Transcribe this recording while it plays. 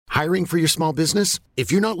Hiring for your small business?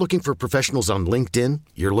 If you're not looking for professionals on LinkedIn,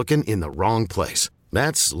 you're looking in the wrong place.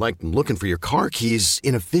 That's like looking for your car keys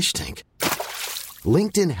in a fish tank.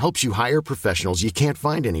 LinkedIn helps you hire professionals you can't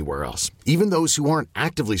find anywhere else, even those who aren't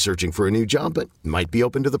actively searching for a new job but might be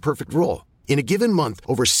open to the perfect role. In a given month,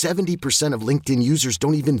 over 70% of LinkedIn users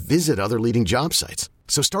don't even visit other leading job sites.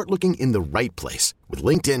 So start looking in the right place. With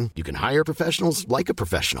LinkedIn, you can hire professionals like a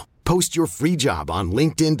professional. Post your free job on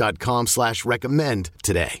linkedin.com/recommend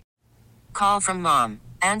today. Call from mom.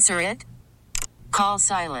 Answer it. Call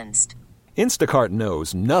silenced. Instacart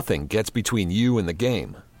knows nothing gets between you and the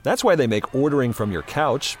game. That's why they make ordering from your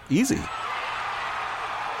couch easy.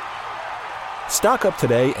 Stock up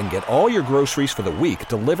today and get all your groceries for the week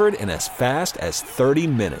delivered in as fast as 30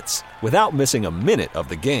 minutes without missing a minute of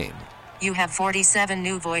the game. You have 47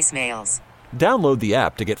 new voicemails. Download the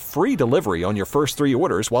app to get free delivery on your first 3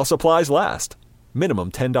 orders while supplies last.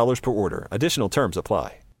 Minimum $10 per order. Additional terms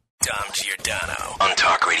apply. Dom Giordano on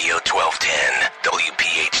Talk Radio 1210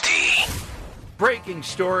 WPHT. Breaking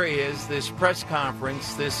story is this press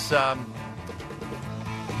conference, this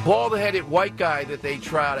bald-headed white guy that they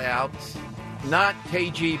trot out, not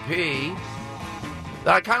KGP.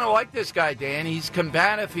 I kind of like this guy, Dan. He's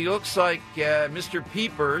combative. He looks like Mr.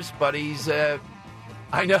 Peepers, but he's,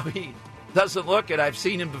 I know he doesn't look it. I've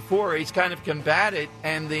seen him before. He's kind of combative.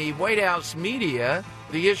 And the White House media,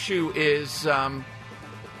 the issue is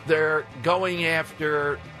they're going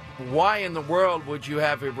after why in the world would you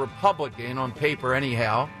have a Republican, on paper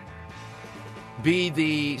anyhow, be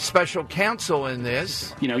the special counsel in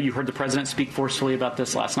this? You know, you heard the president speak forcefully about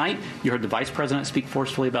this last night. You heard the vice president speak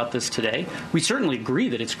forcefully about this today. We certainly agree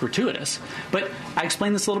that it's gratuitous. But I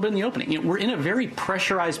explained this a little bit in the opening. You know, we're in a very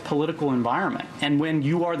pressurized political environment. And when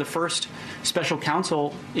you are the first special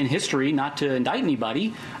counsel in history not to indict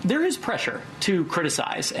anybody, there is pressure to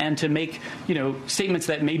criticize and to make, you know, statements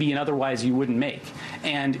that maybe otherwise you wouldn't make.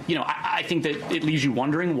 And, you know, I think that it leaves you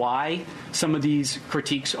wondering why some of these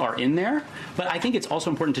critiques are in there. But I think it's also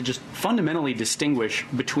important to just fundamentally distinguish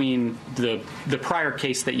between the prior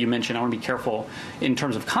case that you mentioned. I want to be careful in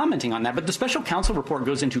terms of commenting on that. But the special counsel report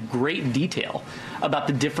goes into great detail about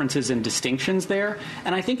the differences and distinctions there.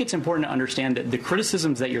 And I think it's important to understand that the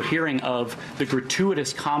criticisms that you're hearing of the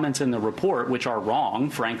gratuitous comments in the report, which are wrong,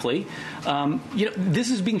 frankly, you know, this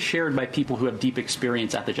is being shared by people who have deep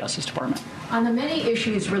experience at the Justice Department. On the many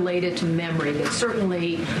issues related to memory that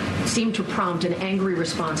certainly seem to prompt an angry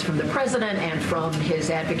response from the president and from his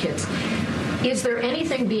advocates, is there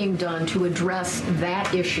anything being done to address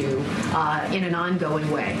that issue in an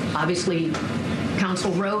ongoing way? Obviously,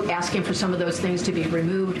 counsel wrote asking for some of those things to be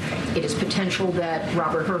removed. It is potential that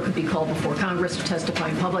Robert Hur could be called before Congress to testify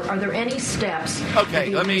in public. Are there any steps?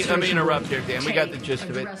 Okay, let me interrupt here, Dan. We got the gist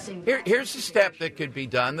of it. Here's the step that could be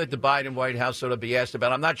done that the Biden White House ought to be asked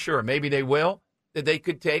about. I'm not sure. Maybe they will, that they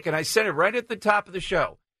could take. And I said it right at the top of the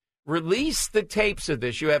show. Release the tapes of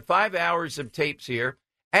this. You have 5 hours of tapes here.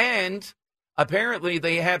 And apparently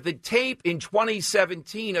they have the tape in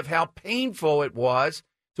 2017 of how painful it was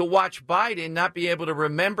to watch Biden not be able to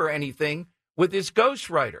remember anything with his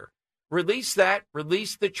ghostwriter. Release that.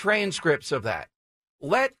 Release the transcripts of that.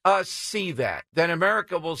 Let us see that. Then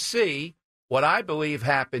America will see what I believe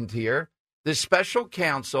happened here. The special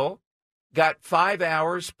counsel got 5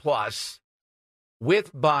 hours plus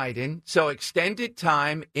with Biden, so extended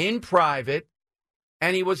time in private,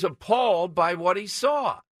 and he was appalled by what he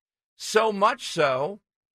saw. So much so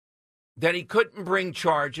that he couldn't bring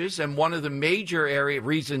charges, and one of the major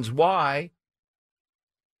reasons why,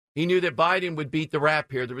 he knew that Biden would beat the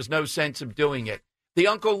rap here. There was no sense of doing it. The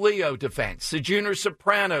Uncle Leo defense, the Junior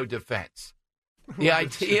Soprano defense. The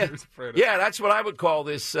idea, yeah, that's what I would call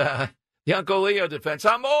this, the Uncle Leo defense.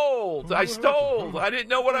 I'm old. I stole. I didn't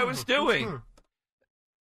know what I was doing.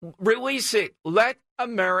 Release it. Let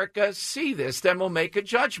America see this. Then we'll make a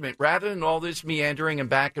judgment rather than all this meandering and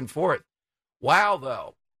back and forth. Wow,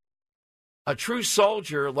 though. A true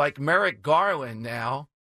soldier like Merrick Garland now,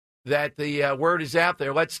 that the word is out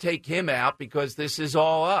there, let's take him out because this is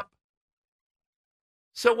all up.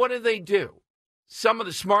 So what do? Some of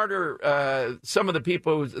the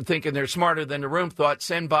people thinking they're smarter than the room thought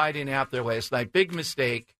send Biden out there last night. Big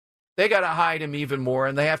mistake. They got to hide him even more,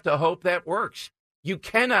 and they have to hope that works. You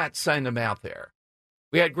cannot send him out there.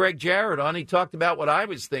 We had Greg Jarrett on. He talked about what I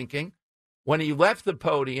was thinking when he left the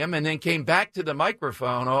podium and then came back to the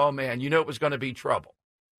microphone. Oh, man, you know it was going to be trouble.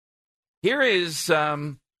 Here is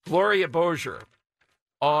Gloria Bozier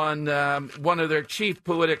on one of their chief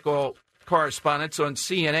political correspondents on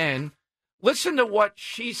CNN. Listen to what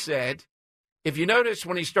she said. If you notice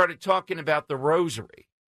when he started talking about the rosary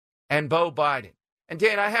and Beau Biden. And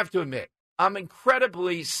Dan, I have to admit, I'm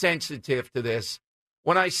incredibly sensitive to this.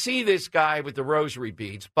 When I see this guy with the rosary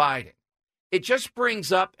beads, Biden, it just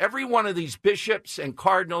brings up every one of these bishops and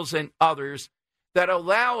cardinals and others that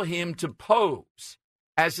allow him to pose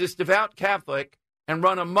as this devout Catholic and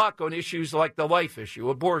run amok on issues like the life issue,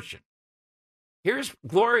 abortion. Here's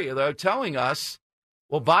Gloria, though, telling us,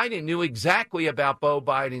 well, Biden knew exactly about Beau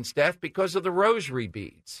Biden's death because of the rosary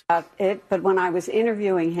beads. But when I was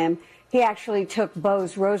interviewing him, he actually took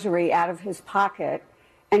Beau's rosary out of his pocket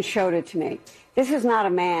and showed it to me. This is not a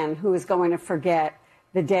man who is going to forget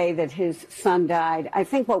the day that his son died. I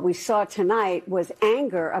think what we saw tonight was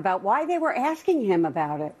anger about why they were asking him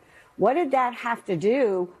about it. What did that have to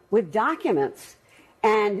do with documents?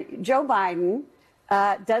 And Joe Biden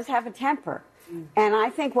does have a temper. And I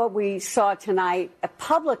think what we saw tonight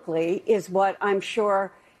publicly is what I'm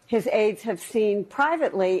sure his aides have seen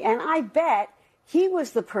privately. And I bet he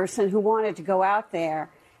was the person who wanted to go out there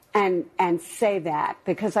and say that,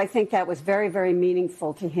 because I think that was very, very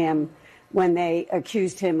meaningful to him when they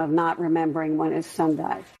accused him of not remembering when his son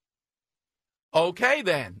died. Okay,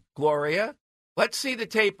 then, Gloria, let's see the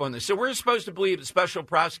tape on this. So we're supposed to believe the special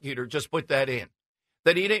prosecutor just put that in,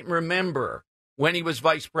 that he didn't remember when he was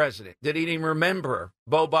vice president, that he didn't remember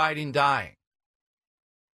Beau Biden dying.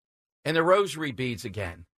 And the rosary beads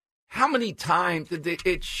again. How many times did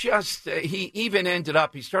it just, he even ended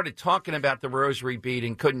up, he started talking about the rosary bead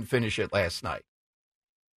and couldn't finish it last night.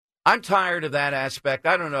 I'm tired of that aspect.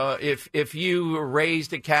 I don't know if you were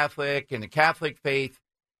raised a Catholic in the Catholic faith,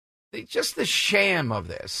 just the sham of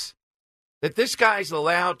this, that this guy's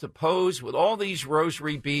allowed to pose with all these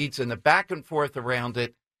rosary beads and the back and forth around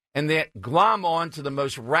it, and that glom on to the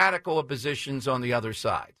most radical of positions on the other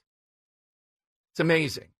side. It's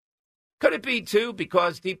amazing. Could it be, too,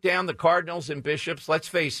 because deep down the cardinals and bishops, let's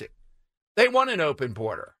face it, they want an open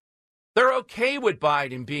border. They're okay with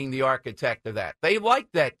Biden being the architect of that. They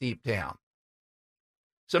like that deep down.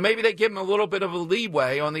 So maybe they give him a little bit of a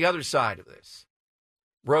leeway on the other side of this.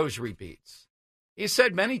 Rosary beads. He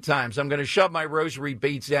said many times, I'm going to shove my rosary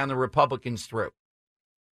beads down the Republicans' throat.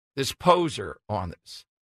 This poser on this.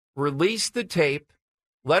 Release the tape.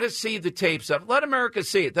 Let us see the tapes up. Let America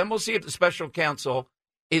see it. Then we'll see if the special counsel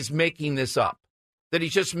is making this up, that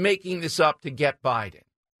he's just making this up to get Biden.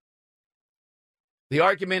 The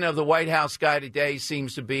argument of the White House guy today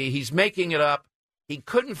seems to be he's making it up. He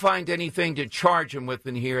couldn't find anything to charge him with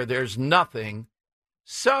in here. There's nothing.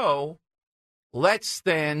 So let's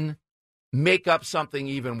then make up something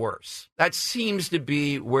even worse. That seems to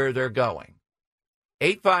be where they're going.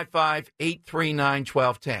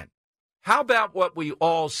 855-839-1210. How about what we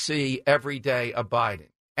all see every day of Biden?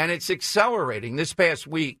 And it's accelerating. This past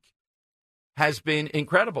week has been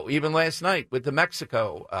incredible, even last night with the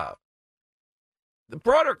Mexico. The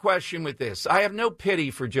broader question with this, I have no pity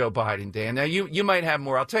for Joe Biden, Dan. Now, you might have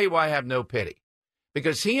more. I'll tell you why I have no pity.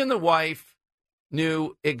 Because he and the wife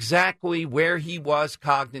knew exactly where he was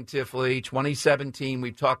cognitively. 2017,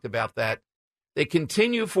 we've talked about that. They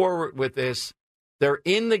continue forward with this. They're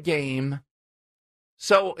in the game.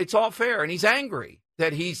 So it's all fair. And he's angry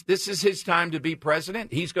that this is his time to be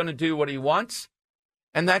president. He's going to do what he wants.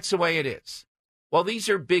 And that's the way it is. Well, these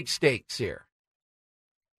are big stakes here.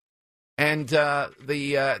 And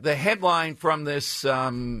the headline from this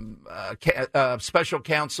special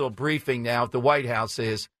counsel briefing now at the White House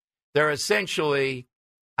is they're essentially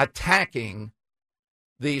attacking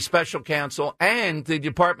the special counsel and the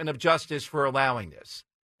Department of Justice for allowing this.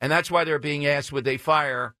 And that's why they're being asked, would they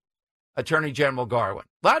fire Attorney General Garland?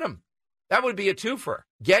 Let him. That would be a twofer.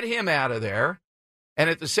 Get him out of there. And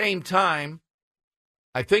at the same time,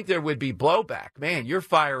 I think there would be blowback. Man, you're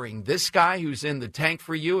firing this guy who's in the tank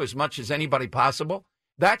for you as much as anybody possible.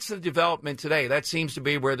 That's the development today. That seems to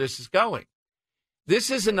be where this is going. This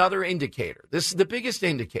is another indicator. This is the biggest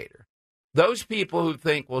indicator. Those people who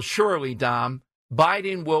think, well, surely, Dom,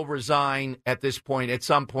 Biden will resign at this point, at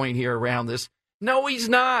some point here around this. No, he's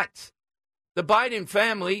not. The Biden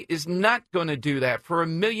family is not going to do that for a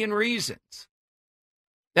million reasons.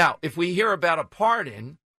 Now, if we hear about a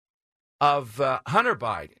pardon of Hunter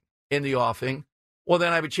Biden in the offing, well,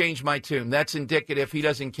 then I would change my tune. That's indicative. He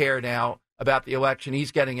doesn't care now about the election.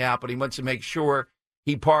 He's getting out, but he wants to make sure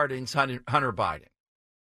he pardons Hunter Biden.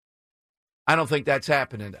 I don't think that's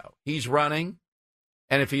happening, though. He's running,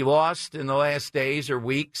 and if he lost in the last days or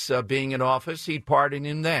weeks of being in office, he'd pardon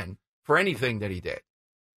him then for anything that he did.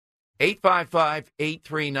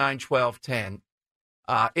 855-839-1210.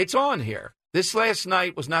 It's on here. This last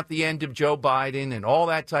night was not the end of Joe Biden and all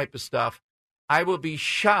that type of stuff. I will be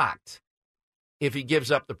shocked if he gives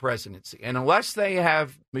up the presidency. And unless they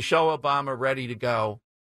have Michelle Obama ready to go,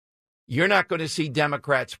 you're not going to see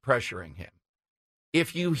Democrats pressuring him.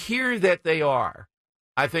 If you hear that they are,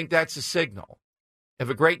 I think that's a signal. If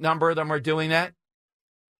a great number of them are doing that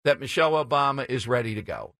Michelle Obama is ready to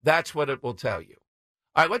go. That's what it will tell you.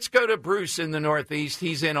 All right, let's go to Bruce in the Northeast.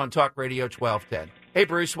 He's in on Talk Radio 1210. Hey,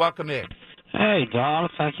 Bruce, welcome in. Hey, Dom.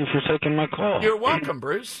 Thank you for taking my call. You're welcome,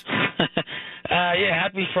 Bruce.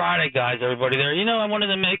 Happy Friday, guys, everybody there. You know, I wanted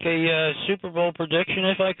to make a Super Bowl prediction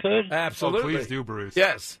if I could. Absolutely. Oh, please do, Bruce.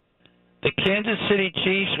 Yes. The Kansas City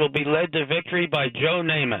Chiefs will be led to victory by Joe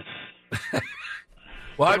Namath.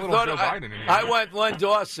 Well, I went Len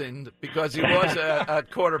Dawson because he was a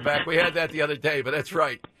quarterback. We had that the other day, but that's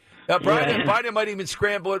right. Biden might even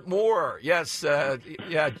scramble it more. Yes,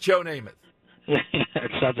 Joe Namath.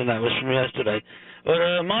 That's something that was from yesterday.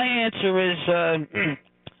 But my answer is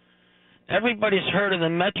everybody's heard of the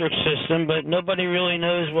metric system, but nobody really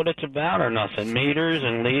knows what it's about or nothing. Meters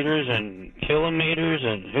and liters and kilometers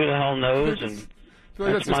and who the hell knows. And I feel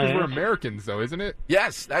like that's just because we're Americans, though, isn't it?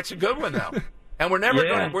 Yes, that's a good one, though. And we're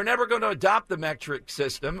never going to adopt the metric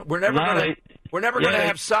system. We're never going to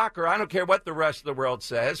have soccer. I don't care what the rest of the world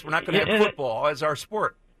says. We're not going to have football as our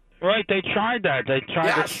sport. Right, they tried that. They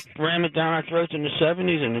tried to ram it down our throats in the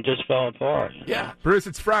 70s, and it just fell apart. Yeah. Bruce,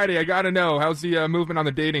 it's Friday. I got to know, how's the movement on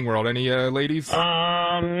the dating world? Any ladies?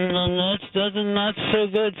 Not so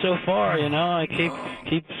good so far, you know. I keep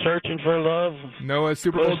searching for love. No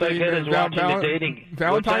Super Bowl dating?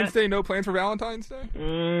 Valentine's Day? No plans for Valentine's Day?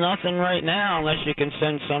 Nothing right now, unless you can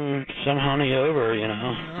send some honey over, you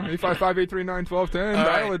know. 855-839-1210.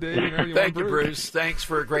 Dial a date. Thank you, Bruce. Thanks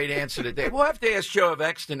for a great answer today. We'll have to ask Joe of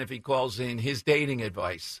Exton if he calls in his dating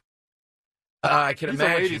advice. I can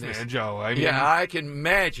imagine. He's a ladies' man, Joe. I can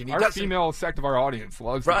imagine. Our female sect of our audience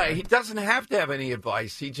loves that. Right. He doesn't have to have any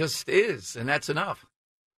advice. He just is, and that's enough.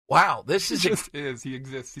 Wow. He is. He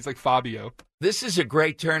exists. He's like Fabio. This is a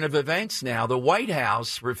great turn of events now. The White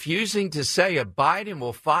House refusing to say if Biden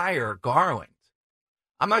will fire Garland.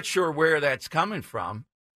 I'm not sure where that's coming from,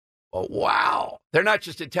 but wow. They're not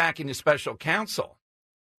just attacking the special counsel.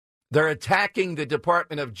 They're attacking the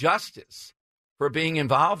Department of Justice for being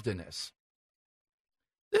involved in this.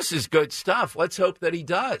 This is good stuff. Let's hope that he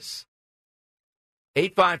does.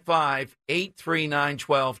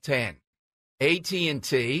 855-839-1210.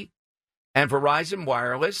 AT&T and Verizon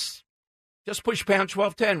Wireless. Just push pound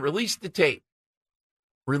 1210. Release the tape.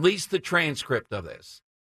 Release the transcript of this.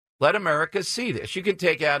 Let America see this. You can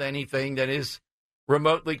take out anything that is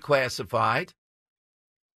remotely classified.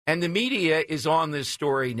 And the media is on this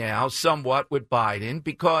story now somewhat with Biden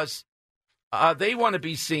because they want to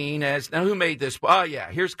be seen as, now who made this? Oh, yeah,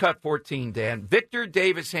 here's cut 14, Dan. Victor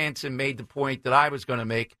Davis Hanson made the point that I was going to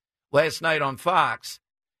make last night on Fox.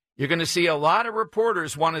 You're going to see a lot of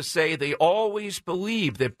reporters want to say they always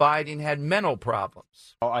believed that Biden had mental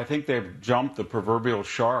problems. Well, I think they've jumped the proverbial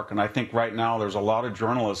shark, and I think right now there's a lot of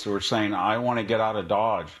journalists who are saying, I want to get out of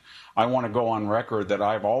Dodge. I want to go on record that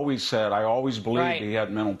I've always said, I always believed he had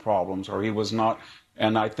mental problems or he was not.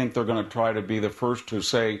 And I think they're going to try to be the first to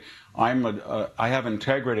say, I have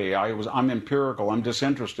integrity. I'm empirical. I'm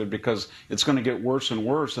disinterested because it's going to get worse and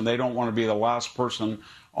worse. And they don't want to be the last person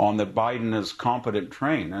on the Biden is competent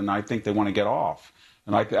train. And I think they want to get off.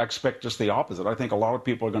 And I expect just the opposite. I think a lot of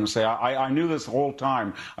people are going to say, I knew this the whole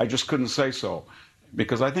time. I just couldn't say so.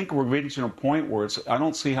 Because I think we're reaching a point where I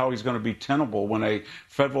don't see how he's going to be tenable when a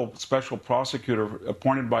federal special prosecutor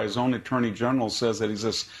appointed by his own attorney general says that he's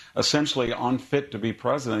essentially unfit to be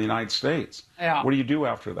president of the United States. Yeah. What do you do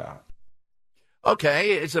after that?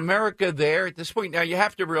 Okay, is America there at this point? Now, you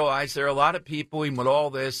have to realize there are a lot of people, even with all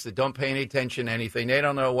this, that don't pay any attention to anything. They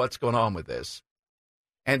don't know what's going on with this.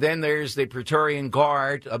 And then there's the Praetorian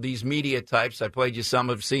Guard of these media types. I played you some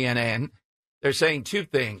of CNN. They're saying two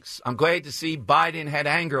things. I'm glad to see Biden had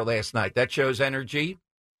anger last night. That shows energy.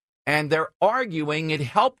 And they're arguing it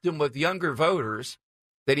helped him with younger voters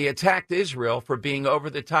that he attacked Israel for being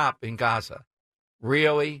over the top in Gaza.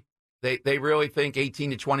 Really? They really think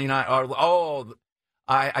 18 to 29 are,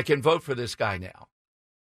 I can vote for this guy now.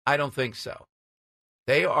 I don't think so.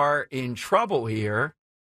 They are in trouble here.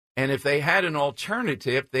 And if they had an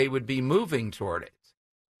alternative, they would be moving toward it.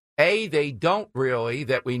 A, they don't really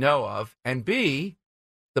that we know of. And B,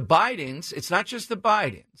 the Bidens, it's not just the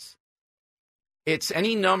Bidens. It's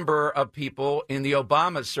any number of people in the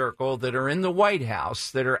Obama circle that are in the White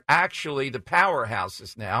House that are actually the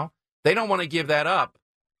powerhouses now. They don't want to give that up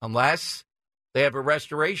unless they have a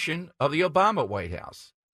restoration of the Obama White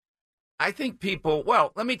House. I think people,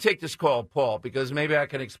 well, let me take this call, Paul, because maybe I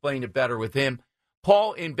can explain it better with him.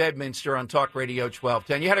 Paul in Bedminster on Talk Radio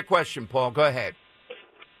 1210. You had a question, Paul. Go ahead.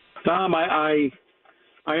 Tom, I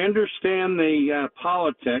understand the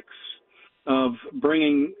politics of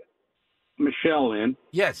bringing Michelle in.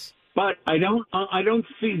 Yes. But I don't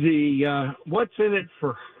see the what's in it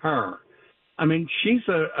for her. I mean, she's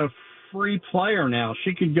a free player now.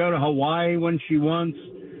 She can go to Hawaii when she wants.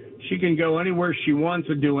 She can go anywhere she wants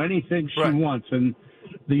and do anything she wants. And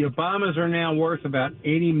the Obamas are now worth about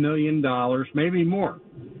 $80 million, maybe more.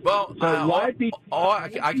 Well, so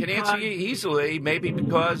I can answer you easily, maybe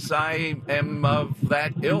because I am of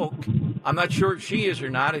that ilk. I'm not sure if she is or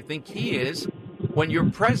not. I think he is. When you're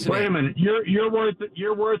president, wait a minute, you're worth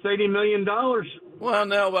 $80 million. Well,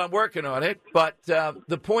 no, I'm working on it. But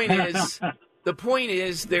the point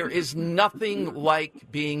is, there is nothing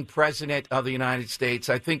like being president of the United States.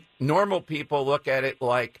 I think normal people look at it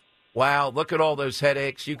like, wow, look at all those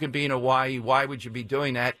headaches. You can be in Hawaii. Why would you be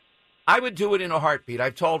doing that? I would do it in a heartbeat.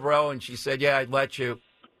 I've told Ro, and she said, yeah, I'd let you.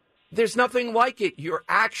 There's nothing like it. You're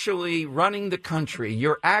actually running the country.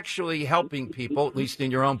 You're actually helping people, at least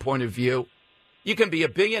in your own point of view. You can be a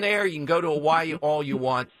billionaire. You can go to Hawaii all you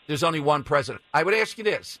want. There's only one president. I would ask you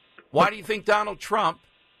this. Why do you think Donald Trump,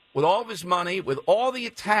 with all of his money, with all the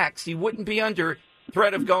attacks, he wouldn't be under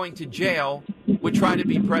threat of going to jail, would try to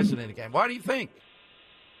be president again? Why do you think?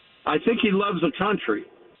 I think he loves the country.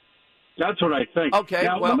 That's what I think. Okay.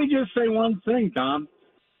 Now, let me just say one thing, Tom.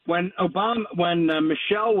 When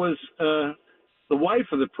Michelle was the wife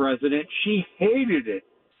of the president, she hated it.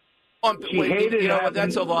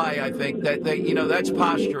 That's a lie. I think that's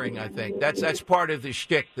posturing. I think that's part of the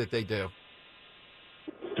shtick that they do.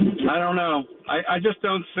 I don't know. I just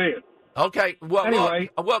don't see it. Okay. Well, anyway,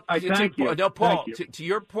 thank you. No, Paul. Thank you. To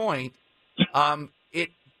your point,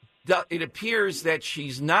 it appears that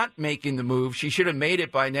she's not making the move. She should have made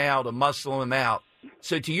it by now to muscle him out.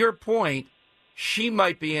 So to your point, she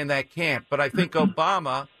might be in that camp. But I think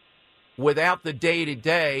Obama, without the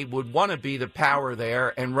day-to-day, would want to be the power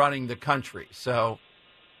there and running the country. So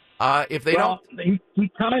if they don't...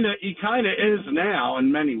 He kind of is now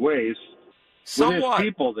in many ways. Somewhat. With his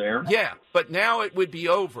people there. Yeah, but now it would be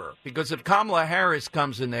over. Because if Kamala Harris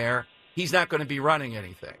comes in there, he's not going to be running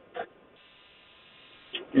anything.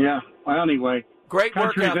 Yeah, well, anyway. Great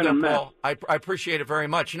work out there, Paul. I appreciate it very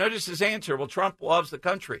much. You notice his answer, well, Trump loves the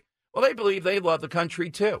country. Well, they believe they love the country,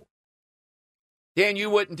 too. Dan, you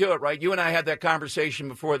wouldn't do it, right? You and I had that conversation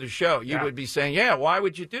before the show. You would be saying, yeah, why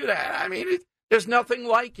would you do that? I mean, there's nothing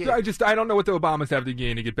like it. I don't know what the Obamas have to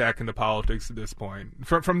gain to get back into politics at this point.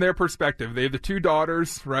 From their perspective, they have the two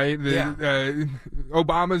daughters, right?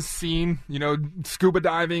 Obama's seen, scuba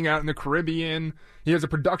diving out in the Caribbean. He has a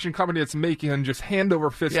production company that's making just hand over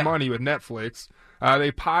fist money with Netflix.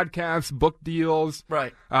 They podcast, book deals.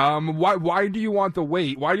 Right. Why do you want the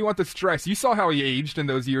weight? Why do you want the stress? You saw how he aged in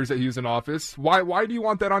those years that he was in office. Why do you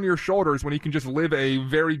want that on your shoulders when he can just live a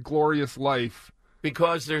very glorious life?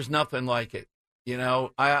 Because there's nothing like it.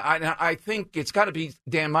 I think it's got to be,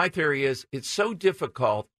 Dan, my theory is it's so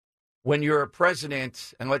difficult when you're a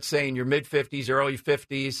president and let's say in your mid-50s, early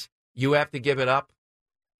 50s, you have to give it up.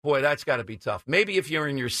 Boy, that's got to be tough. Maybe if you're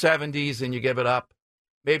in your 70s and you give it up,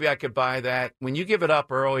 maybe I could buy that. When you give it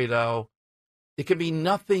up early, though, it can be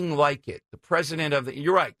nothing like it. The president of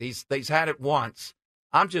you're right, he's had it once.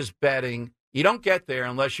 I'm just betting you don't get there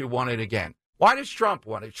unless you want it again. Why does Trump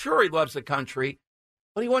want it? Sure, he loves the country,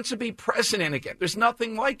 but he wants to be president again. There's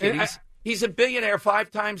nothing like it. He's a billionaire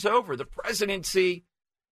 5 times over. The presidency,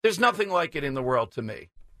 there's nothing like it in the world to me.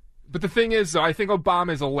 But the thing is, though, I think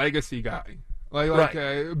Obama is a legacy guy.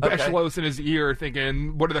 Bechelos in his ear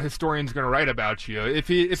thinking, what are the historians going to write about you? If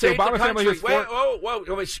the Obama family was...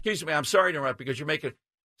 Whoa, excuse me. I'm sorry to interrupt because you're making...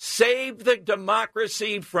 Save the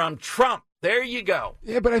democracy from Trump. There you go.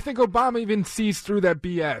 Yeah, but I think Obama even sees through that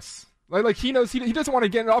BS. Like he knows he doesn't want to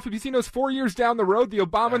get it off because he knows 4 years down the road the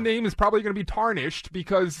Obama name is probably going to be tarnished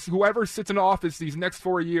because whoever sits in office these next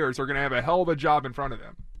 4 years are going to have a hell of a job in front of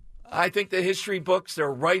them. I think the history books,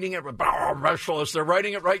 they're writing it. They're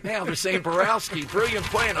writing it right now. They're saying Borowski, brilliant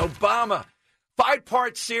plan. Obama,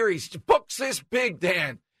 5-part series. Books this big,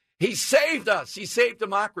 Dan. He saved us. He saved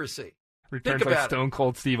democracy. Returns like Stone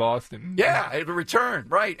Cold Steve Austin. Yeah, it returned,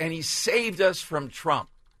 right. And he saved us from Trump.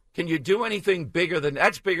 Can you do anything bigger than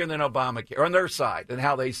that's bigger than Obamacare on their side and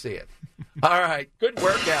how they see it? All right. Good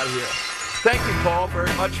work out here. Thank you, Paul,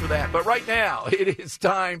 very much for that. But right now, it is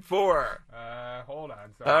time for... hold on.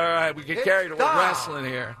 Sorry. All right, we get carried away wrestling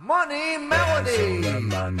here. Money Melody.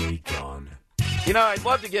 I'd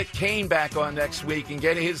love to get Kane back on next week and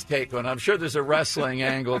get his take on it. I'm sure there's a wrestling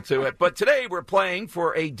angle to it. But today we're playing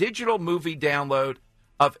for a digital movie download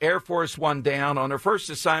of Air Force One Down. On her first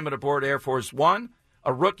assignment aboard Air Force One,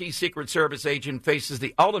 a rookie Secret Service agent faces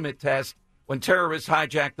the ultimate test when terrorists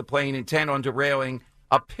hijack the plane intent on derailing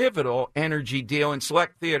a pivotal energy deal. In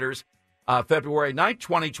select theaters February 9th,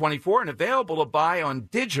 2024, and available to buy on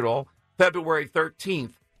digital February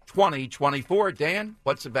 13th, 2024. Dan,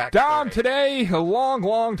 what's the backstory? Dom, today, a long,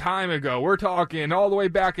 long time ago, we're talking all the way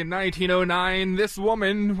back in 1909, this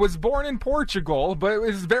woman was born in Portugal, but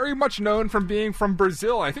is very much known from being from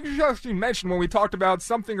Brazil. I think she actually mentioned when we talked about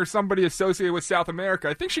something or somebody associated with South America.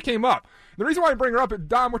 I think she came up. The reason why I bring her up,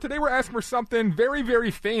 Dom, today we're asking for something very,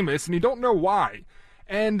 very famous, and you don't know why.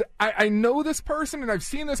 And I know this person, and I've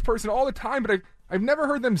seen this person all the time, but I've never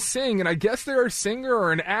heard them sing, and I guess they're a singer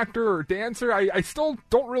or an actor or dancer. I still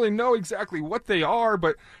don't really know exactly what they are,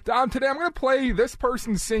 but Dom, today I'm going to play this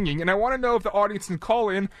person singing, and I want to know if the audience can call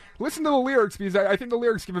in, listen to the lyrics, because I think the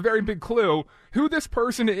lyrics give a very big clue who this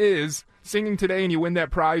person is singing today, and you win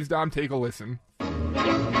that prize. Dom, take a listen.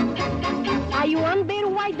 I wonder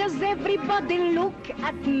why does everybody look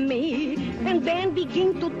at me and then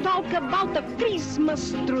begin to talk about the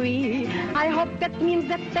Christmas tree. I hope that means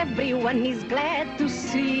that everyone is glad to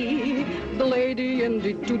see the lady in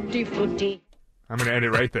the tutti frutti. I'm going to end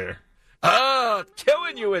it right there. Oh,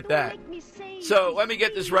 killing you with that. So let me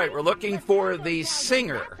get this right. We're looking for the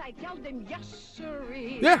singer.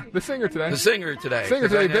 Yeah, the singer today. The singer today. Singer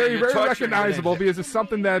today, very, very recognizable because it's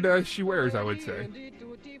something that she wears, I would say.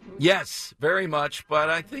 Yes, very much,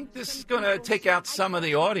 but I think this is going to take out some of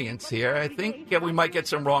the audience here. I think we might get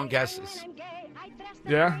some wrong guesses.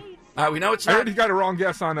 Yeah? We know it's not. I already got a wrong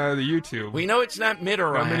guess on the YouTube. We know it's not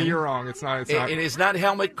Mitterrand. No, Minnie, you're wrong. It's not. It is not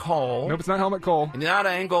Helmut Kohl. Nope, it's not Helmut Kohl. It's not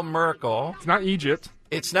Angela Merkel. It's not Egypt.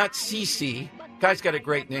 It's not Sisi. Guy's got a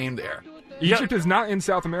great name there. Egypt is not in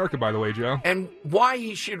South America, by the way, Joe. And why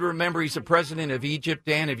he should remember he's the president of Egypt,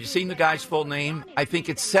 Dan, have you seen the guy's full name? I think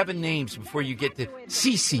it's 7 names before you get to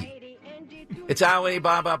Sisi. It's Ali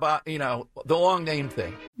Baba, the long name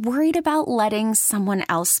thing. Worried about letting someone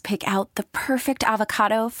else pick out the perfect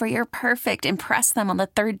avocado for your perfect impress them on the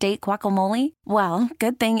third date guacamole? Well,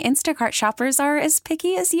 good thing Instacart shoppers are as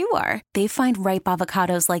picky as you are. They find ripe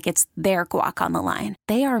avocados like it's their guac on the line.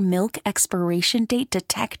 They are milk expiration date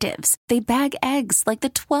detectives. They bag eggs like the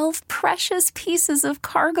 12 precious pieces of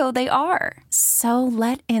cargo they are. So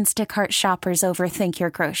let Instacart shoppers overthink your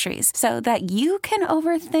groceries so that you can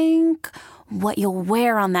overthink what you'll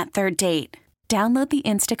wear on that third date. Download the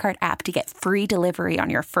Instacart app to get free delivery on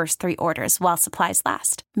your first 3 orders while supplies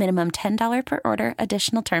last. Minimum $10 per order.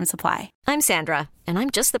 Additional terms apply. I'm Sandra, and I'm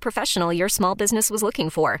just the professional your small business was looking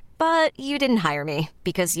for. But you didn't hire me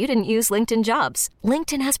because you didn't use LinkedIn Jobs.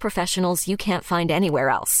 LinkedIn has professionals you can't find anywhere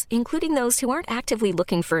else, including those who aren't actively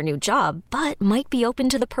looking for a new job, but might be open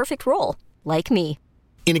to the perfect role, like me.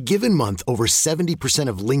 In a given month, over 70%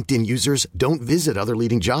 of LinkedIn users don't visit other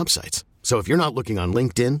leading job sites. So if you're not looking on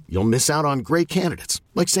LinkedIn, you'll miss out on great candidates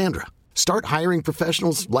like Sandra. Start hiring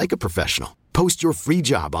professionals like a professional. Post your free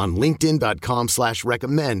job on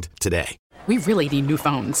linkedin.com/recommend today. We really need new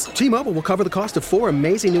phones. T-Mobile will cover the cost of 4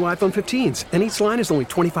 amazing new iPhone 15s, and each line is only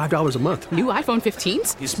 $25 a month. New iPhone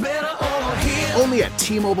 15s? It's better over here. Only at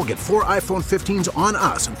T-Mobile, get 4 iPhone 15s on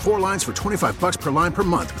us and 4 lines for $25 per line per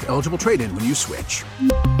month with eligible trade-in when you switch.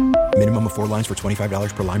 Minimum of 4 lines for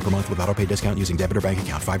 $25 per line per month with autopay discount using debit or bank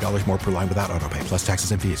account. $5 more per line without autopay, plus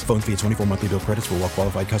taxes and fees. Phone fee at 24 monthly bill credits for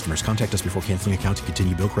well-qualified customers. Contact us before canceling account to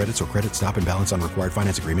continue bill credits or credit stop and balance on required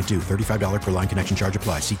finance agreement due. $35 per line connection charge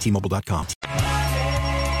applies. See T-Mobile.com.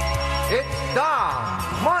 It's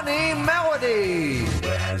Dom Money Melody.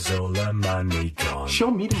 Where's all the money gone? Show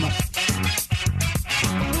me the money.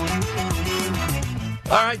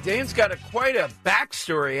 All right, Dan's got quite a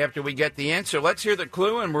backstory after we get the answer. Let's hear the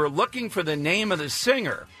clue, and we're looking for the name of the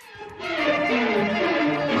singer.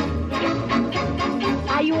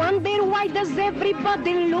 I wonder why does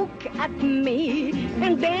everybody look at me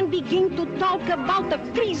and then begin to talk about the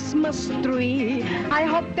Christmas tree. I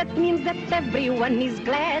hope that means that everyone is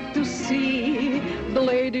glad to see the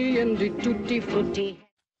lady in the tutti frutti.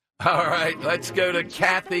 All right, let's go to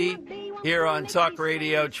Kathy here on Talk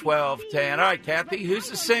Radio 1210. All right, Kathy,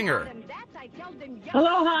 who's the singer?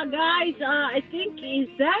 Aloha, guys. I think, is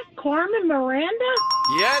that Carmen Miranda?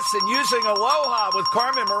 Yes, and using Aloha with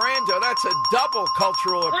Carmen Miranda, that's a double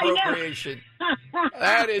cultural appropriation.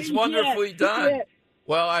 That is wonderfully done. Yes.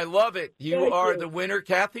 Well, I love it. You Thank are you. the winner,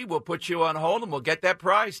 Kathy. We'll put you on hold, and we'll get that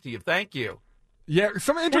prize to you. Thank you. Yeah,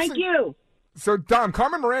 some interesting. Thank you. So, Dom,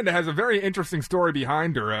 Carmen Miranda has a very interesting story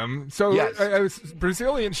behind her. Yes.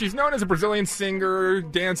 Brazilian. She's known as a Brazilian singer,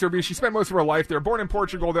 dancer, because she spent most of her life there. Born in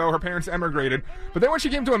Portugal, though, her parents emigrated. But then when she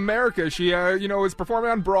came to America, she, was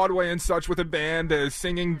performing on Broadway and such with a band,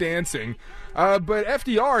 singing, dancing. But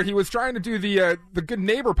FDR, he was trying to do the good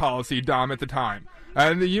neighbor policy, Dom, at the time.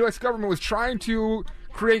 And the U.S. government was trying to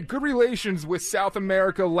create good relations with South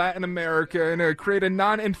America, Latin America, and create a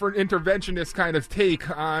non-interventionist kind of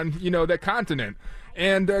take on, that continent.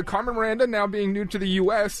 And Carmen Miranda, now being new to the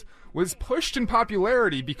U.S., was pushed in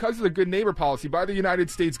popularity because of the good neighbor policy by the United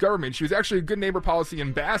States government. She was actually a good neighbor policy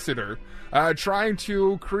ambassador, trying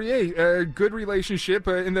to create a good relationship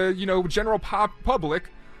in the, general public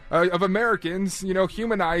of Americans,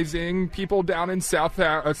 humanizing people down in South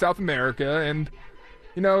America and,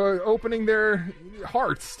 opening their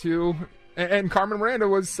hearts to, and Carmen Miranda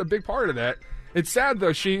was a big part of that. It's sad,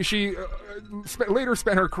 though. She later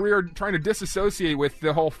spent her career trying to disassociate with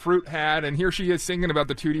the whole fruit hat, and here she is singing about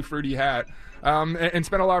the Tutti Frutti hat, and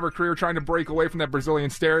spent a lot of her career trying to break away from that Brazilian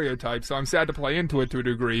stereotype, so I'm sad to play into it to a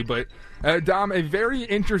degree. But, Dom, a very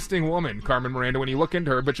interesting woman, Carmen Miranda, when you look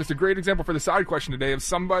into her, but just a great example for the side question today of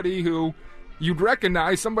somebody who you'd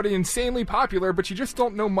recognize, somebody insanely popular, but you just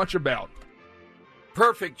don't know much about.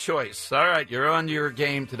 Perfect choice. All right, you're on your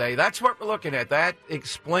game today. That's what we're looking at. That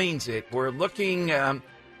explains it. We're looking,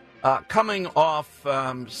 coming off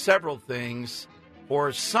several things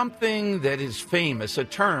for something that is famous, a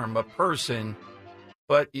term, a person.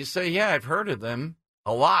 But you say, yeah, I've heard of them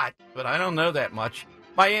a lot, but I don't know that much.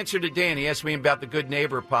 My answer to Dan, he asked me about the good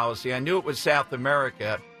neighbor policy. I knew it was South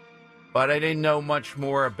America, but I didn't know much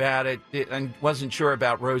more about it and wasn't sure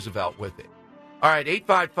about Roosevelt with it. All right,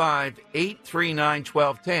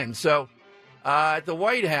 855-839-1210. So at the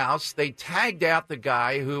White House, they tagged out the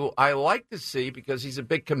guy who I like to see because he's a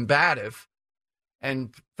bit combative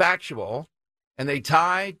and factual, and they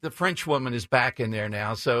tied the French woman is back in there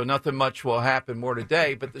now, so nothing much will happen more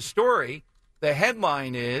today. But the story, the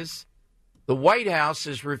headline is, the White House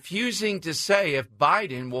is refusing to say if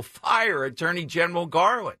Biden will fire Attorney General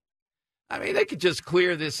Garland. I mean, they could just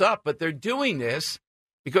clear this up, but they're doing this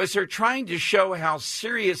because they're trying to show how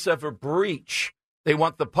serious of a breach they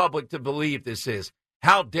want the public to believe this is.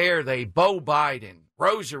 How dare they? Beau Biden,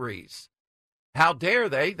 rosaries. How dare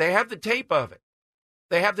they? They have the tape of it.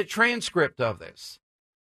 They have the transcript of this.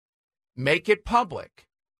 Make it public.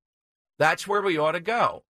 That's where we ought to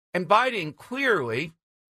go. And Biden clearly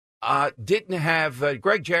didn't have,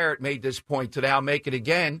 Greg Jarrett made this point today, I'll make it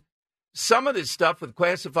again. Some of this stuff with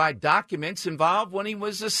classified documents involved when he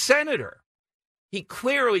was a senator. He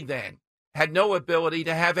clearly then had no ability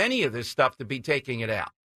to have any of this stuff to be taking it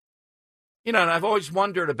out. And I've always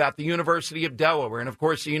wondered about the University of Delaware and, of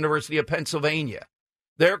course, the University of Pennsylvania,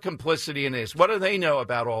 their complicity in this. What do they know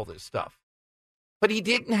about all this stuff? But he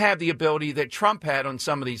didn't have the ability that Trump had on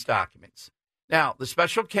some of these documents. Now, the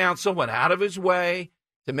special counsel went out of his way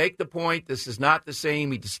to make the point this is not the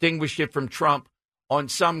same. He distinguished it from Trump on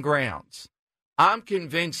some grounds. I'm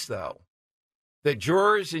convinced, though, that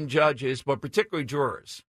jurors and judges, but particularly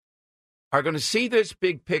jurors, are going to see this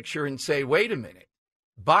big picture and say, wait a minute,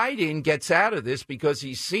 Biden gets out of this because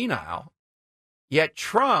he's senile, yet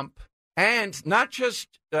Trump, and not just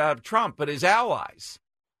Trump, but his allies,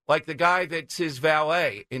 like the guy that's his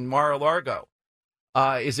valet in Mar-a-Lago,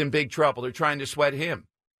 is in big trouble. They're trying to sweat him.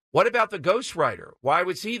 What about the ghostwriter? Why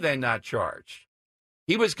was he then not charged?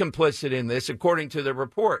 He was complicit in this, according to the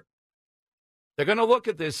report. They're going to look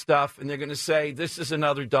at this stuff, and they're going to say, this is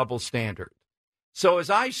another double standard. So as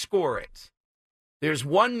I score it, there's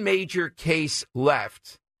one major case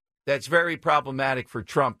left that's very problematic for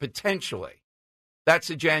Trump, potentially. That's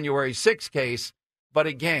the January 6th case. But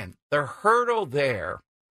again, the hurdle there,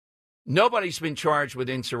 nobody's been charged with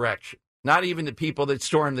insurrection, not even the people that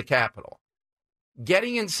stormed the Capitol.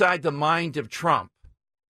 Getting inside the mind of Trump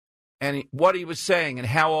and what he was saying and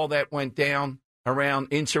how all that went down around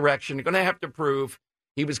insurrection, you're going to have to prove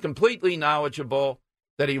he was completely knowledgeable,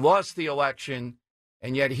 that he lost the election,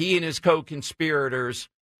 and yet he and his co-conspirators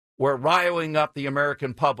were riling up the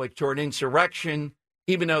American public toward insurrection,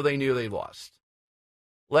 even though they knew they lost.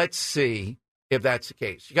 Let's see if that's the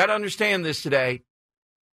case. You got to understand this today,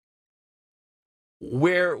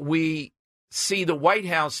 where we see the White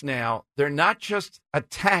House now, they're not just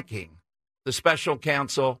attacking the special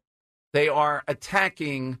counsel, they are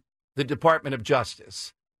attacking the Department of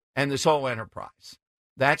Justice and this whole enterprise.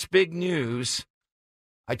 That's big news.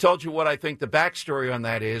 I told you what I think the backstory on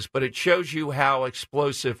that is, but it shows you how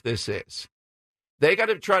explosive this is. They got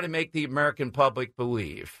to try to make the American public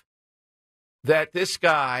believe that this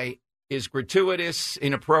guy is gratuitous,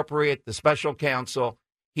 inappropriate, the special counsel.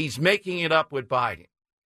 He's making it up with Biden.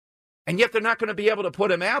 And yet they're not going to be able to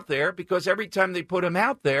put him out there because every time they put him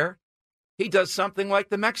out there, he does something like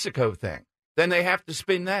the Mexico thing. Then they have to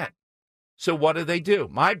spin that. So what do?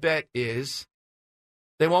 My bet is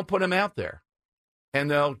they won't put him out there. And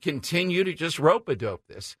they'll continue to just rope-a-dope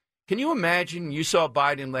this. Can you imagine you saw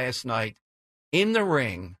Biden last night in the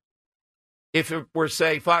ring if it were,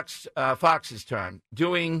 say, Fox's turn,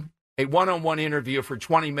 doing a one-on-one interview for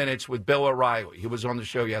 20 minutes with Bill O'Reilly, who was on the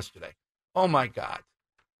show yesterday. Oh, my God.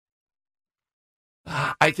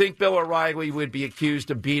 I think Bill O'Reilly would be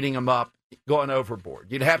accused of beating him up, going overboard.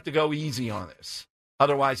 You'd have to go easy on this.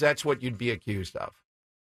 Otherwise, that's what you'd be accused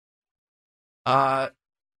of.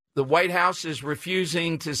 The White House is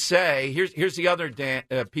refusing to say, here's the other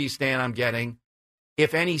piece, Dan, I'm getting,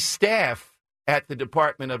 if any staff at the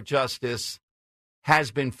Department of Justice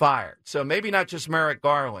has been fired. So maybe not just Merrick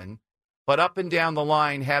Garland, but up and down the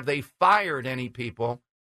line, have they fired any people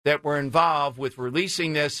that were involved with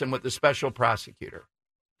releasing this and with the special prosecutor?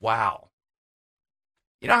 Wow.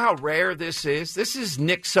 You know how rare this is? This is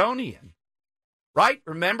Nixonian, right?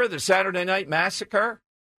 Remember the Saturday Night Massacre?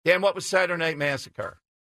 Dan, what was Saturday Night Massacre?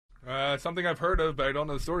 Something I've heard of, but I don't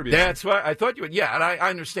know the story behind it. That's what I thought you would. Yeah, and I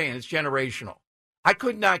understand. It's generational. I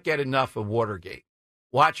could not get enough of Watergate,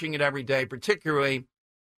 watching it every day, particularly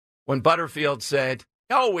when Butterfield said,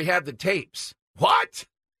 oh, we have the tapes. What?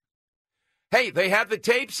 Hey, they have the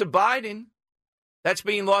tapes of Biden. That's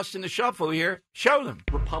being lost in the shuffle here. Show them.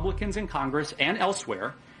 Republicans in Congress and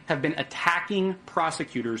elsewhere have been attacking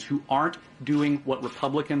prosecutors who aren't doing what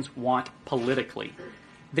Republicans want politically.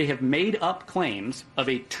 They have made up claims of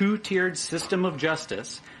a two-tiered system of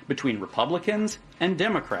justice between Republicans and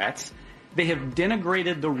Democrats. They have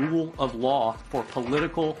denigrated the rule of law for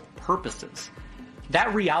political purposes.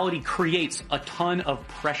 That reality creates a ton of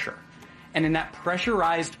pressure. And in that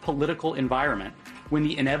pressurized political environment, when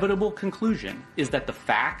the inevitable conclusion is that the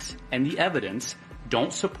facts and the evidence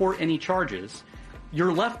don't support any charges,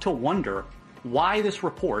 you're left to wonder why this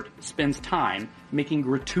report spends time making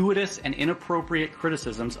gratuitous and inappropriate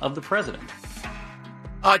criticisms of the president.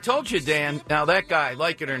 I told you, Dan. Now, that guy,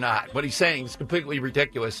 like it or not, what he's saying is completely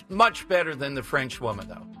ridiculous. Much better than the French woman,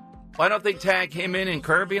 though. Why don't they tag him in and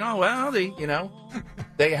Kirby? Well,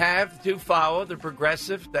 they have to follow the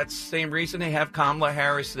progressive. That's the same reason they have Kamala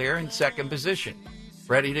Harris there in second position,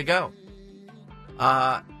 ready to go.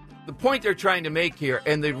 The point they're trying to make here,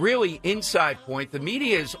 and the really inside point, the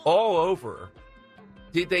media is all over.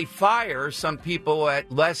 Did they fire some people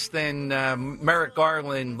at less than Merrick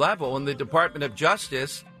Garland level in the Department of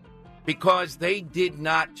Justice because they did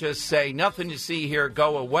not just say, nothing to see here,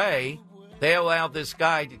 go away. They allowed this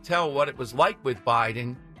guy to tell what it was like with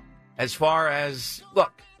Biden as far as,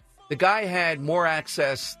 look, the guy had more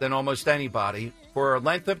access than almost anybody for a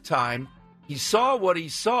length of time. He saw what he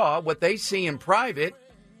saw, what they see in private,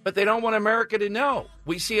 but they don't want America to know.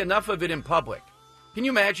 We see enough of it in public. Can you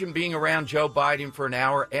imagine being around Joe Biden for an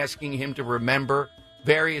hour, asking him to remember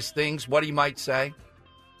various things, what he might say?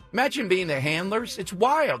 Imagine being the handlers. It's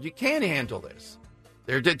wild. You can't handle this.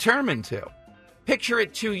 They're determined to. Picture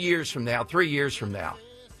it 2 years from now, 3 years from now,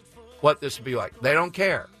 what this will be like. They don't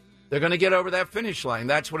care. They're going to get over that finish line.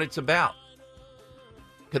 That's what it's about.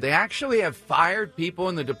 Could they actually have fired people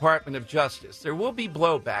in the Department of Justice? There will be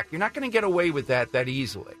blowback. You're not going to get away with that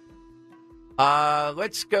easily.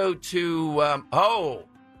 Let's go to,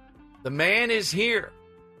 the man is here.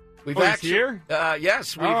 He's here?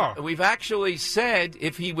 Yes, we've actually said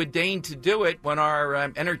if he would deign to do it when our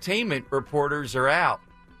entertainment reporters are out.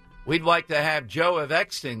 We'd like to have Joe of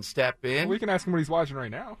Exton step in. Well, we can ask him what he's watching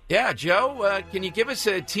right now. Yeah, Joe, can you give us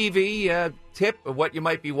a TV tip of what you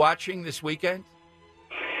might be watching this weekend?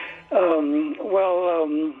 I'm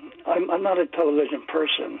not a television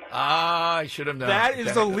person. I should have known. That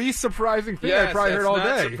is the least surprising thing I've probably heard all day.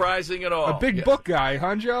 That's not surprising at all. A big book guy,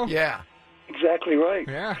 huh, Joe? Yeah. Exactly right.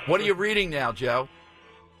 Yeah. What are you reading now, Joe?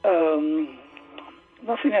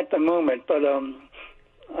 Nothing at the moment, but I'm...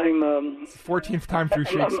 14th time through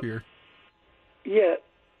Shakespeare.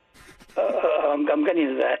 I'm getting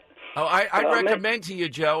to that. Oh, I'd recommend to you,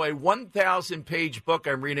 Joe, a 1,000-page book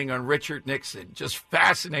I'm reading on Richard Nixon. Just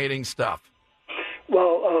fascinating stuff.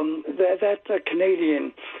 Well, that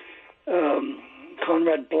Canadian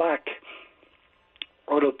Conrad Black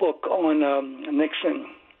wrote a book on Nixon.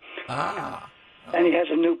 And he has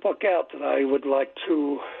a new book out that I would like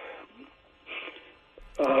to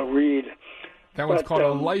read. That one's called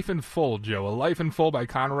A Life in Full, Joe. A Life in Full by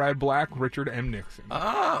Conrad Black, Richard M. Nixon.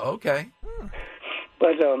 Okay.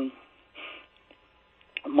 But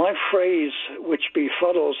my phrase, which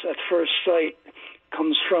befuddles at first sight,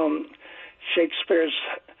 comes from Shakespeare's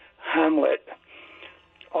Hamlet.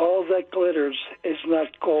 All that glitters is not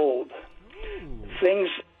gold. Things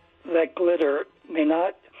that glitter may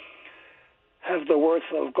not have the worth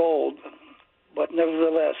of gold, but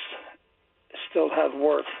nevertheless still have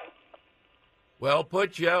worth. Well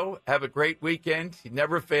put, Joe. Have a great weekend. He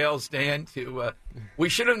never fails, Dan. We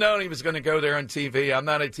should have known he was going to go there on TV. I'm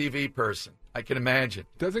not a TV person. I can imagine.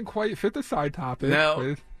 Doesn't quite fit the side topic.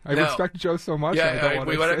 No. I respect Joe so much. Yeah,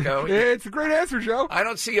 we let it go. It's a great answer, Joe. I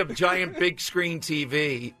don't see a giant big screen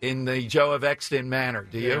TV in the Joe of Exton manner,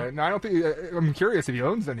 do you? Yeah, no, I don't think. I'm curious if he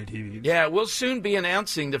owns any TVs. Yeah, we'll soon be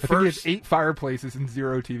announcing the I first. Think he has 8 fireplaces and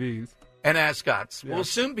 0 TVs. And ascots. Yeah. We'll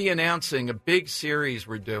soon be announcing a big series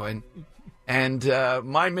we're doing. And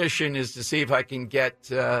my mission is to see if I can get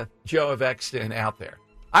Joe of Exton out there.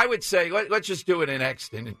 I would say let's just do it in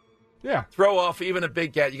Exton. Yeah. Throw off even a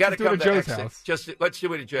big get. You got to come to Joe's Exton. house. Let's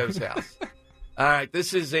do it at Joe's house. All right,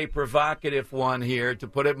 this is a provocative one here, to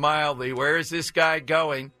put it mildly. Where is this guy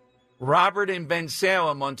going? Robert in Ben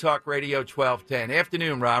Salem on Talk Radio 1210.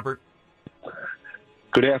 Afternoon, Robert.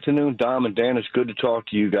 Good afternoon, Dom and Dan. It's good to talk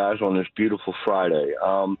to you guys on this beautiful Friday.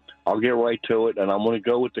 I'll get right to it, and I'm going to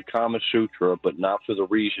go with the Kama Sutra, but not for the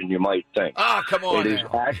reason you might think. Ah, come on.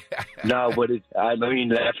 No, but I mean,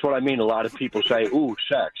 that's what I mean. A lot of people say, ooh,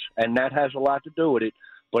 sex, and that has a lot to do with it,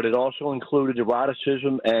 but it also included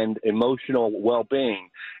eroticism and emotional well-being,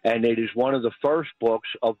 and it is one of the first books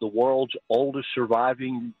of the world's oldest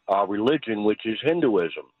surviving religion, which is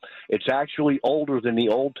Hinduism. It's actually older than the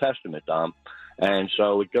Old Testament, Dom. And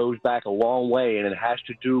so it goes back a long way, and it has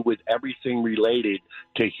to do with everything related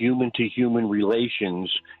to human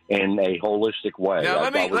relations in a holistic way. Now,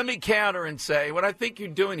 let me counter and say what I think you're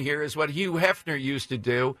doing here is what Hugh Hefner used to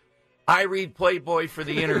do. I read Playboy for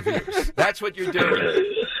the interviews. That's what you're doing.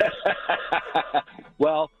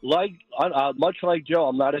 Well, much like Joe,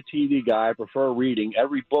 I'm not a TV guy. I prefer reading.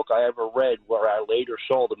 Every book I ever read where I later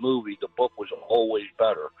saw the movie, the book was always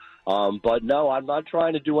better. But no, I'm not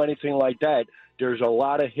trying to do anything like that. There's a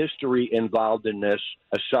lot of history involved in this,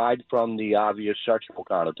 aside from the obvious sexual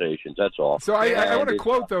connotations. That's all. So I want to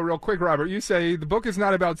quote, though, real quick, Robert. You say the book is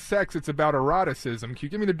not about sex; it's about eroticism. Can you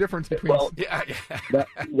give me the difference between? Well,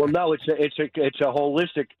 no, it's a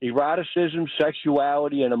holistic eroticism,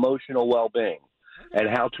 sexuality, and emotional well-being, and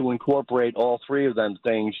how to incorporate all three of them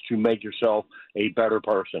things to make yourself a better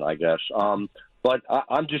person, I guess. But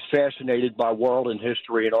I'm just fascinated by world and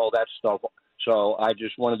history and all that stuff. So I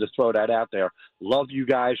just wanted to throw that out there. Love you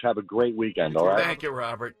guys. Have a great weekend, all right? Thank you,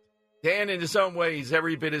 Robert. Dan, in his own way, he's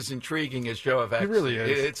every bit as intriguing as Joe of X. He really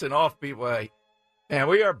is. It's an offbeat way. And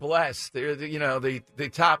we are blessed. They're, the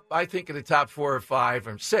top, I think of the top 4 or 5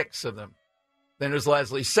 or 6 of them. Then there's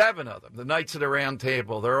Leslie, 7 of them. The Knights of the Round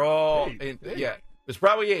Table. They're all, yeah, there's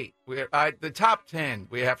probably 8. The top 10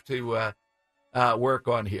 we have to work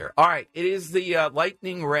on here. All right, it is the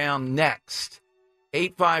lightning round next.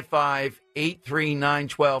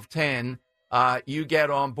 855-839-1210. You get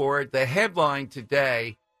on board. The headline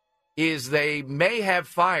today is they may have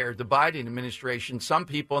fired the Biden administration, some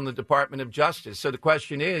people in the Department of Justice. So the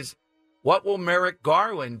question is, what will Merrick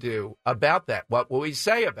Garland do about that? What will he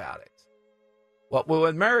say about it? What will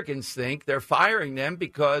Americans think? They're firing them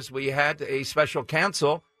because we had a special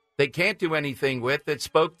counsel they can't do anything with that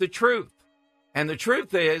spoke the truth. And the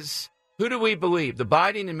truth is, who do we believe, the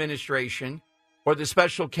Biden administration or the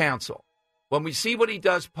special counsel? When we see what he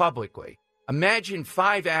does publicly, imagine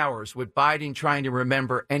 5 hours with Biden trying to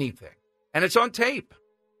remember anything. And it's on tape.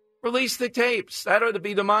 Release the tapes. That ought to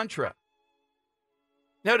be the mantra.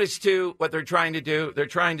 Notice, too, what they're trying to do. They're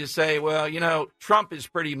trying to say, well, Trump is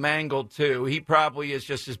pretty mangled, too. He probably is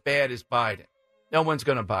just as bad as Biden. No one's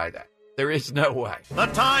going to buy that. There is no way. The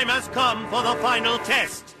time has come for the final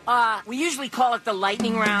test. We usually call it the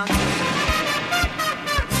lightning round.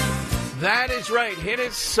 That is right. Hit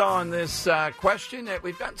us on this question.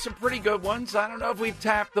 We've gotten some pretty good ones. I don't know if we've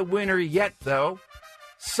tapped the winner yet, though.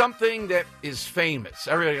 Something that is famous.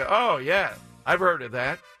 Everybody go, oh, yeah, I've heard of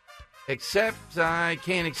that. Except I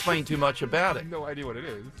can't explain too much about it. No idea what it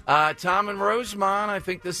is. Tom and Rosemont, I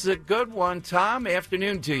think this is a good one. Tom,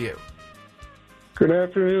 afternoon to you. Good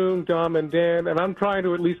afternoon, Dom and Dan. And I'm trying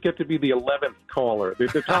to at least get to be the 11th caller,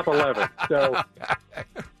 the top 11. So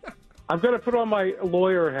I'm going to put on my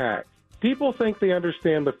lawyer hat. People think they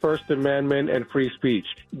understand the First Amendment and free speech.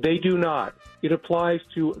 They do not. It applies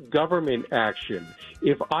to government action.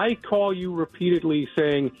 If I call you repeatedly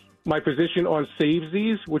saying my position on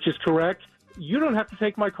savesies, which is correct, you don't have to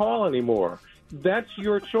take my call anymore. That's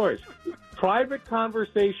your choice. Private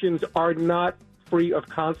conversations are not free of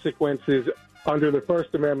consequences under the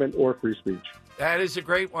First Amendment or free speech. That is a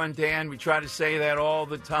great one, Dan. We try to say that all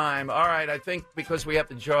the time. All right, I think because we have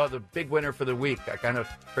to draw the big winner for the week, I kind of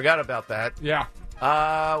forgot about that. Yeah.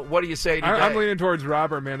 What do you say today? I'm leaning towards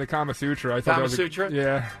Robert, man, the Kama Sutra. I thought Kama Sutra?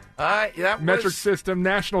 Yeah. Metric system,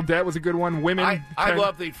 national debt was a good one. Women. I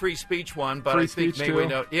love the free speech one, but I think maybe we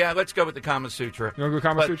know. Yeah, let's go with the Kama Sutra. You want to go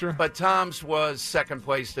Kama Sutra? But Tom's was second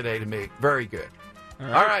place today to me. Very good.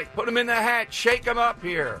 All right, put him in the hat. Shake him up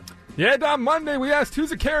here. Yeah, Dom, Monday we asked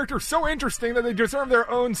who's a character so interesting that they deserve their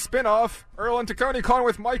own spin-off. Earl and Taccone calling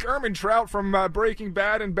with Mike Ehrmantraut from Breaking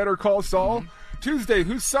Bad and Better Call Saul. Tuesday,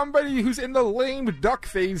 who's somebody who's in the lame duck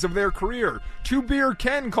phase of their career. Two Beer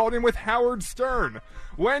Ken called in with Howard Stern.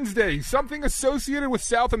 Wednesday, something associated with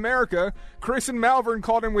South America. Chris and Malvern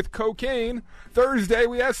called in with cocaine. Thursday,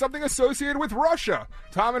 we asked something associated with Russia.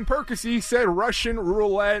 Tom and Percy said Russian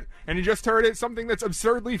roulette, and you just heard it, something that's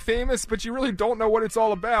absurdly famous, but you really don't know what it's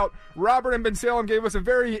all about. Robert and Ben Salem gave us a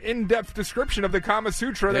very in-depth description of the Kama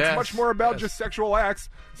Sutra that's much more about just sexual acts.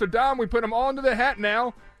 So, Dom, we put them all into the hat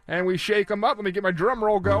now, and we shake them up. Let me get my drum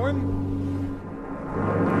roll going.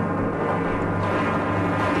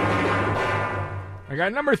 I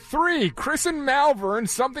got number 3, Chris and Malvern,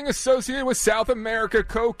 something associated with South America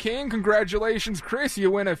cocaine. Congratulations, Chris.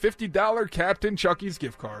 You win a $50 Captain Chucky's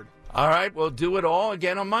gift card. All right, we'll do it all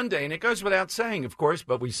again on Monday. And it goes without saying, of course,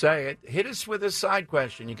 but we say it. Hit us with a side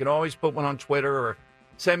question. You can always put one on Twitter or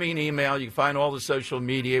send me an email. You can find all the social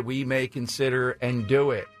media we may consider and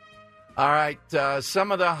do it. All right,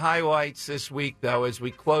 some of the highlights this week, though, as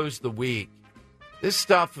we close the week. This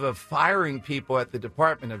stuff of firing people at the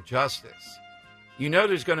Department of Justice. You know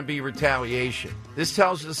there's going to be retaliation. This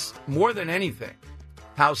tells us more than anything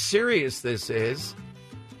how serious this is.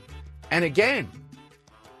 And again,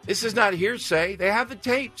 this is not hearsay. They have the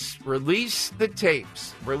tapes. Release the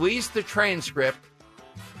tapes. Release the transcript.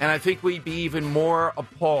 And I think we'd be even more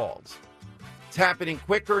appalled. It's happening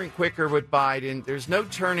quicker and quicker with Biden. There's no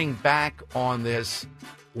turning back on this.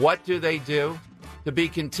 What do they do? To be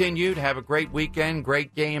continued. Have a great weekend.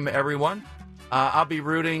 Great game, everyone. I'll be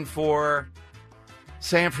rooting for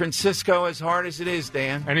San Francisco as hard as it is,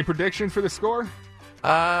 Dan. Any prediction for the score?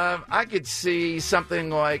 I could see something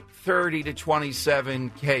like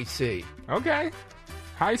 30-27 KC. Okay.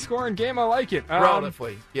 High-scoring game. I like it.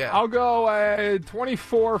 Relatively, yeah. I'll go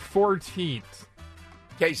 24-14.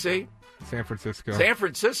 KC? San Francisco. San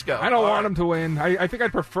Francisco. I don't want them to win. I think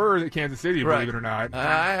I'd prefer the Kansas City, believe it or not.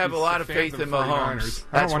 I have a lot of faith in Mahomes.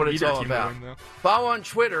 That's what it's all about. Follow on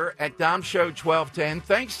Twitter at DomShow1210.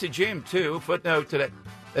 Thanks to Jim, too. Footnote today.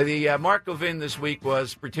 The Mark Levin this week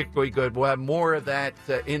was particularly good. We'll have more of that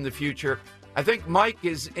in the future. I think Mike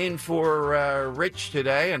is in for Rich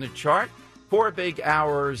today on the chart. 4 big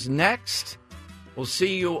hours next. We'll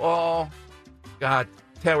see you all. God,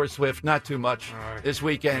 Taylor Swift, not too much this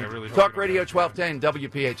weekend. Yeah, really Talk Radio 1210,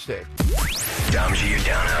 WPHT. Dom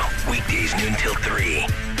Giordano, weekdays noon till 3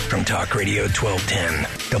 from Talk Radio 1210,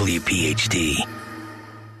 WPHT.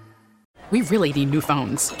 We really need new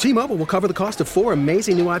phones. T-Mobile will cover the cost of 4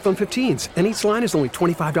 amazing new iPhone 15s, and each line is only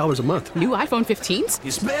 $25 a month. New iPhone 15s?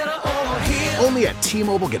 It's better over here. Only at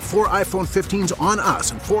T-Mobile, get 4 iPhone 15s on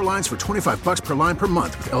us and 4 lines for $25 per line per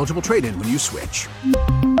month with eligible trade-in when you switch.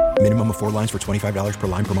 Minimum of 4 lines for $25 per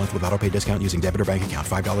line per month with autopay discount using debit or bank account.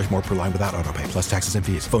 $5 more per line without autopay, plus taxes and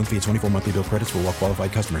fees. Phone fee at 24 monthly bill credits for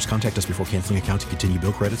well-qualified customers. Contact us before canceling account to continue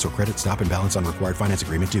bill credits or credit stop and balance on required finance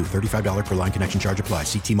agreement due. $35 per line connection charge applies.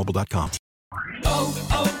 See T-Mobile.com.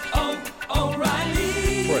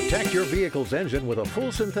 O'Reilly. Protect your vehicle's engine with a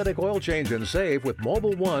full synthetic oil change and save with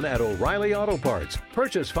Mobile One at O'Reilly Auto Parts.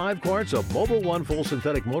 Purchase 5 quarts of Mobile One full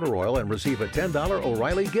synthetic motor oil and receive a $10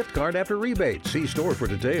 O'Reilly gift card after rebate. See store for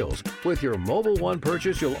details. With your Mobile One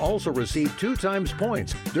purchase, you'll also receive 2 times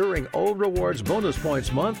points during O Rewards Bonus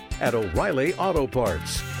Points Month at O'Reilly Auto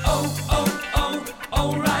Parts.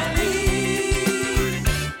 O'Reilly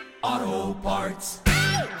Auto Parts.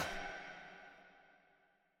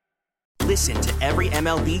 Listen to every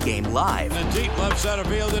MLB game live. In the deep left center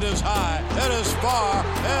field, it is high, it is far,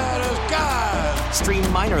 it is gone. Stream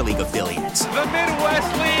minor league affiliates. The Midwest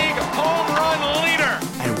League home run leader.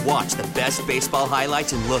 And watch the best baseball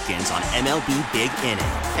highlights and look-ins on MLB Big Inning.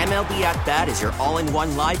 MLB At Bat is your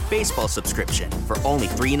all-in-one live baseball subscription for only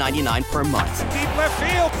 $3.99 per month. Deep left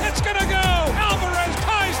field, it's gonna go. Alvarez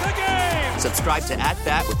ties the game. Subscribe to At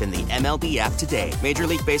Bat within the MLB app today. Major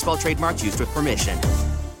League Baseball trademarks used with permission.